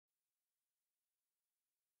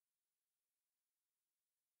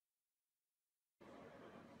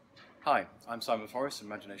Hi, I'm Simon Forrest from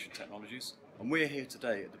Imagination Technologies, and we're here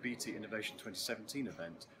today at the BT Innovation 2017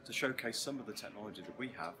 event to showcase some of the technology that we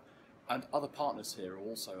have, and other partners here are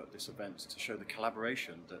also at this event to show the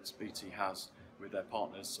collaboration that BT has with their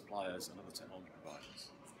partners, suppliers and other technology providers.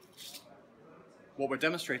 What we're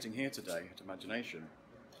demonstrating here today at Imagination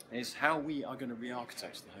is how we are going to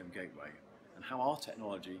re-architect the home gateway and how our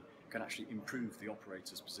technology can actually improve the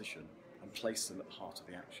operator's position and place them at the heart of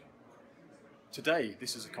the action. Today,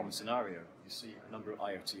 this is a common scenario. You see a number of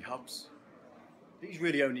IoT hubs. These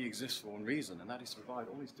really only exist for one reason, and that is to provide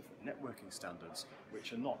all these different networking standards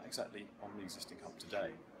which are not exactly on the existing hub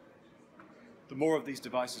today. The more of these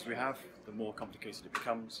devices we have, the more complicated it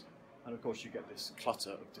becomes, and of course you get this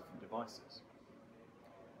clutter of different devices.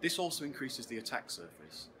 This also increases the attack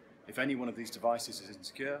surface. If any one of these devices is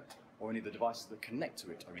insecure, or any of the devices that connect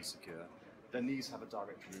to it are insecure, then these have a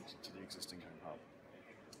direct route to the existing home hub.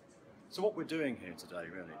 So what we're doing here today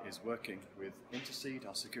really is working with Intercede,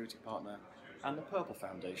 our security partner, and the Purple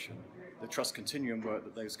Foundation, the trust continuum work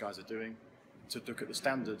that those guys are doing to look at the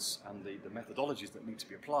standards and the methodologies that need to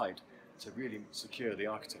be applied to really secure the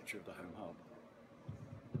architecture of the home hub.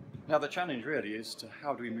 Now the challenge really is to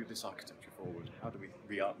how do we move this architecture forward? How do we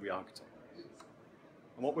re-architect this?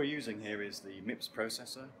 And what we're using here is the MIPS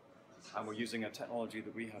processor, and we're using a technology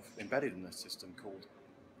that we have embedded in the system called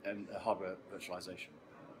hardware virtualization.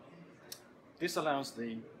 This allows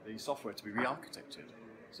the software to be re-architected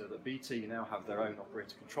so that BT now have their own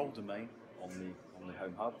operator control domain on the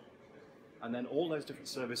home hub, and then all those different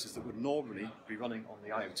services that would normally be running on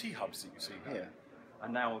the IoT hubs that you see here are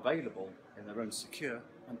now available in their own secure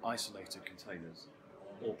and isolated containers,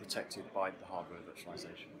 all protected by the hardware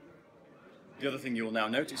virtualization. The other thing you will now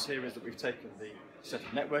notice here is that we've taken the set of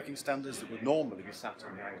networking standards that would normally be sat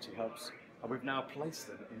on the IoT hubs, and we've now placed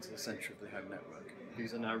them into the center of the home network.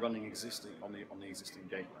 These are now running on the existing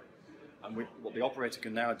gateway. And what the operator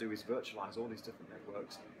can now do is virtualize all these different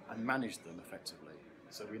networks and manage them effectively.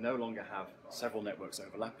 So we no longer have several networks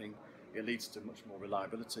overlapping. It leads to much more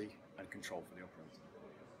reliability and control for the operator.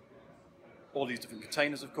 All these different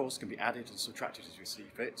containers, of course, can be added and subtracted as you see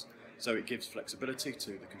fit. So it gives flexibility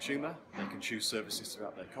to the consumer. They can choose services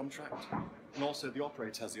throughout their contract. And also the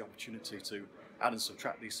operator has the opportunity to add and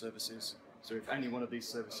subtract these services. So if any one of these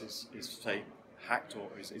services is, say, hacked or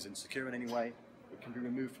is insecure in any way, it can be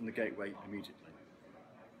removed from the gateway immediately.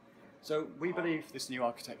 So we believe this new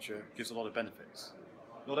architecture gives a lot of benefits.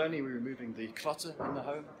 Not only are we removing the clutter in the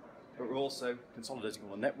home, but we're also consolidating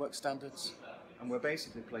all the network standards, and we're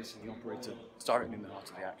basically placing the operator directly in the heart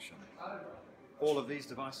of the action. All of these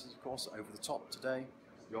devices, of course, are over the top today.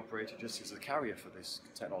 The operator just is the carrier for this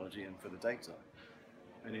technology and for the data.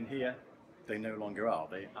 And in here, they no longer are.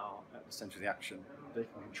 They are at the center of the action. They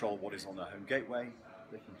can control what is on their home gateway,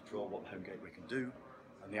 they can control what the home gateway can do,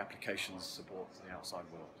 and the applications support the outside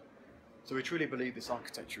world. So we truly believe this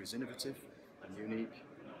architecture is innovative and unique,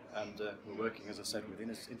 and we're working, as I said, with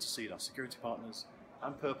Intercede, our security partners,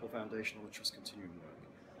 and Purple Foundation on the Trust Continuum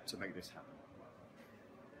work to make this happen.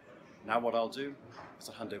 Now what I'll do is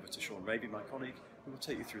I'll hand over to Sean Raby, my colleague, who will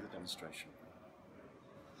take you through the demonstration.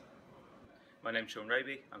 My name's Sean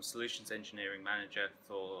Raby. I'm Solutions Engineering Manager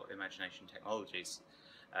for Imagination Technologies.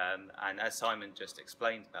 And as Simon just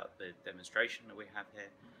explained about the demonstration that we have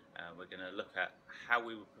here, we're going to look at how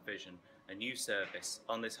we will provision a new service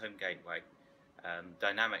on this home gateway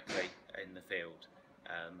dynamically in the field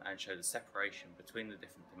and show the separation between the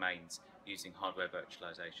different domains using hardware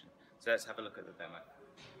virtualization. So let's have a look at the demo.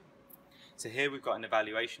 So here we've got an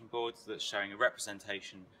evaluation board that's showing a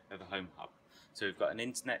representation of a home hub. So we've got an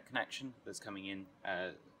internet connection that's coming in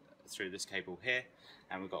through this cable here,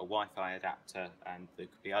 and we've got a Wi-Fi adapter, and there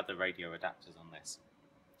could be other radio adapters on this.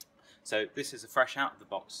 So this is a fresh out of the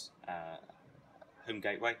box home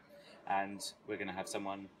gateway, and we're going to have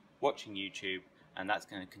someone watching YouTube, and that's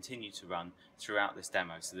going to continue to run throughout this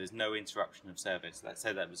demo. So there's no interruption of service. Let's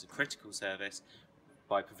say that was a critical service.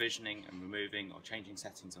 By provisioning and removing or changing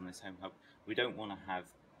settings on this home hub, we don't want to have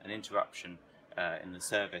an interruption in the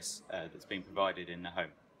service that's being provided in the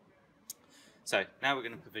home. So now we're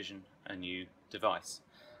going to provision a new device.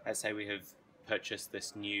 Let's say we have purchased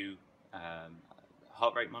this new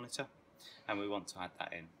heart rate monitor, and we want to add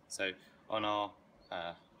that in. So on our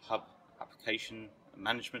hub application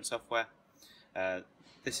management software,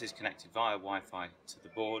 this is connected via Wi-Fi to the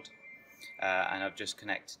board, and I've just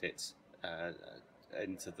connected it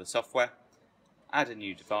into the software. Add a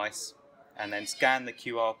new device, and then scan the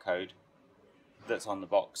QR code that's on the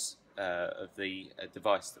box of the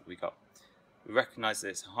device that we got. We recognise that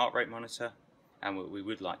it's a heart rate monitor, and we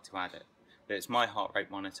would like to add it. But it's my heart rate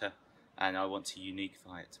monitor, and I want to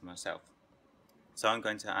uniquefy it to myself. So I'm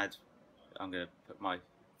going to add I'm going to put my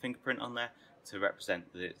fingerprint on there to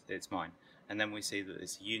represent that it's mine. And then we see that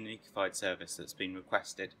it's a unified service that's been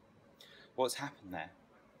requested. What's happened there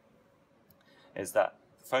is that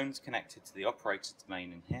the phone's connected to the operator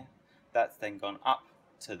domain in here. That's then gone up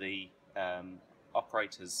to the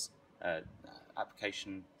operator's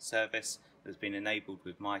application service that's been enabled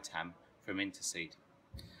with MyTam from Intercede.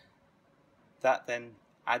 That then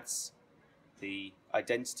adds the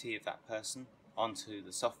identity of that person onto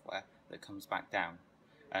the software that comes back down,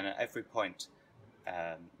 and at every point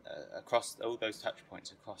across all those touch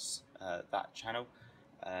points across that channel,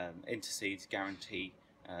 Intercede guarantee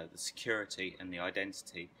the security and the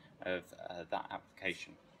identity of that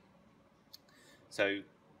application. So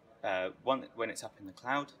when it's up in the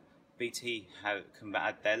cloud, BT can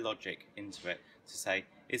add their logic into it to say,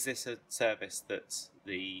 is this a service that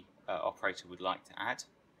the operator would like to add?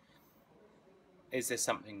 Is this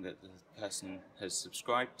something that the person has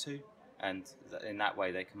subscribed to, and in that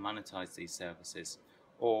way they can monetize these services?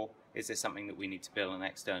 Or is this something that we need to bill an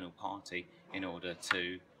external party in order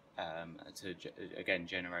to again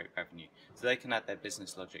generate revenue? So they can add their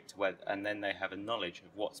business logic to where, and then they have a knowledge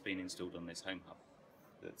of what's been installed on this home hub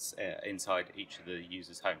that's inside each of the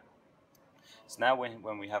user's home. So now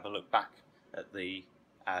when we have a look back at the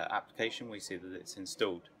application, we see that it's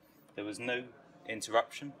installed. There was no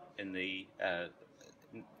interruption in the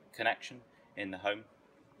connection in the home,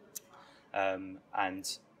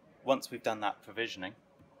 and once we've done that provisioning,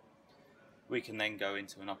 we can then go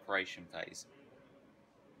into an operation phase.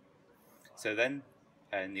 So then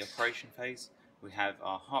in the operation phase, we have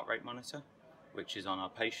our heart rate monitor, which is on our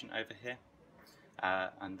patient over here,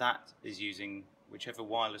 and that is using whichever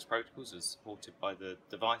wireless protocols are supported by the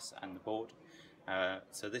device and the board.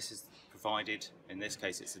 So this is provided, in this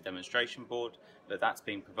case it's a demonstration board, but that's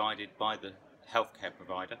being provided by the healthcare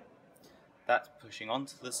provider. That's pushing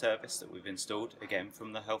onto the service that we've installed, again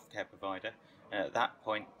from the healthcare provider, and at that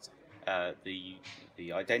point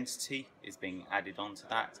the identity is being added onto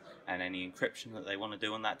that, and any encryption that they want to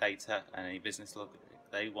do on that data and any business logic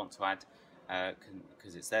they want to add,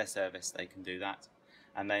 because it's their service, they can do that,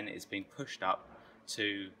 and then it's being pushed up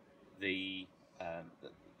to the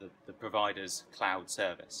provider's cloud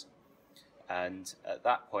service. And at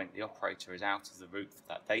that point, the operator is out of the root for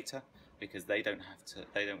that data, because they don't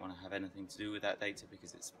want to have anything to do with that data,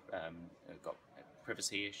 because it's got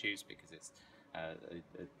privacy issues, because it's a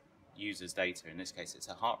user's data. In this case, it's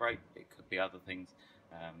a heart rate. It could be other things,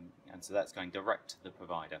 and so that's going direct to the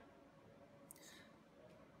provider.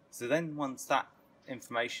 So then, once that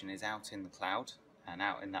information is out in the cloud and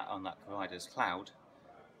out in on that provider's cloud,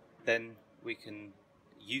 then we can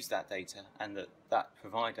use that data, and that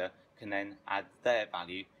provider can then add their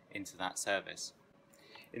value into that service.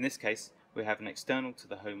 In this case, we have an external to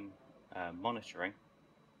the home monitoring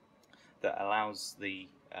that allows the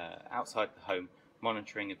outside the home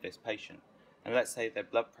monitoring of this patient. And let's say their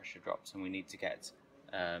blood pressure drops and we need to get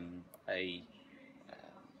a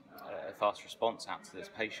fast response out to this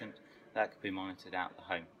patient. That could be monitored out the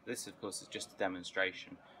home. This, of course, is just a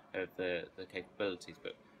demonstration of the capabilities,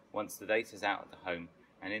 but once the data is out of the home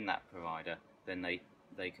and in that provider, then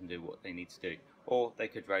they can do what they need to do. Or they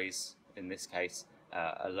could raise, in this case,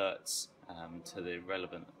 alerts to the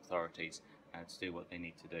relevant authorities to do what they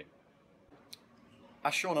need to do.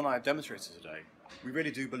 As Sean and I have demonstrated today, we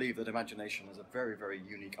really do believe that Imagination has a very, very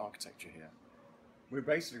unique architecture here. We're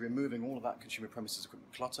basically removing all of that consumer premises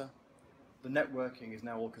equipment clutter. The networking is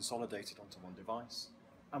now all consolidated onto one device,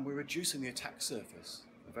 and we're reducing the attack surface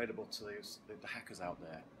available to the hackers out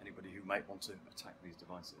there, anybody who might want to attack these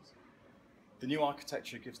devices. The new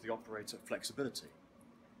architecture gives the operator flexibility.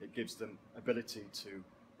 It gives them ability to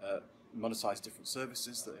monetize different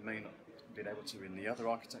services that they may not have been able to in the other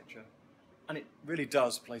architecture, and it really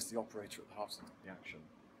does place the operator at the heart of the action.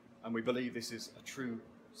 And we believe this is a true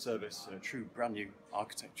service, a true brand new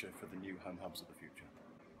architecture for the new home hubs of the future.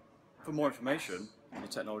 For more information on the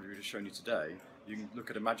technology we've just shown you today, you can look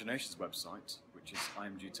at Imagination's website, which is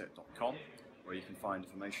imgtech.com, where you can find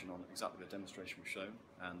information on exactly the demonstration we've shown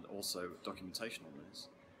and also documentation on this.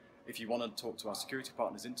 If you want to talk to our security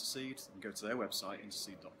partners, Intercede, you can go to their website,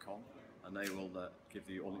 intercede.com, and they will give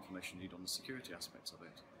you all the information you need on the security aspects of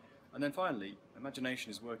it. And then finally, Imagination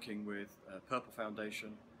is working with Purple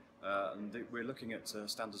Foundation, and we're looking at a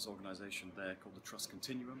standards organisation there called the Trust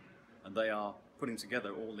Continuum, and they are putting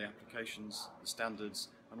together all the applications, the standards,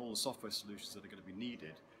 and all the software solutions that are going to be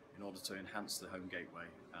needed in order to enhance the home gateway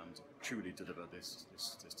and truly deliver this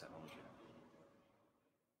technology.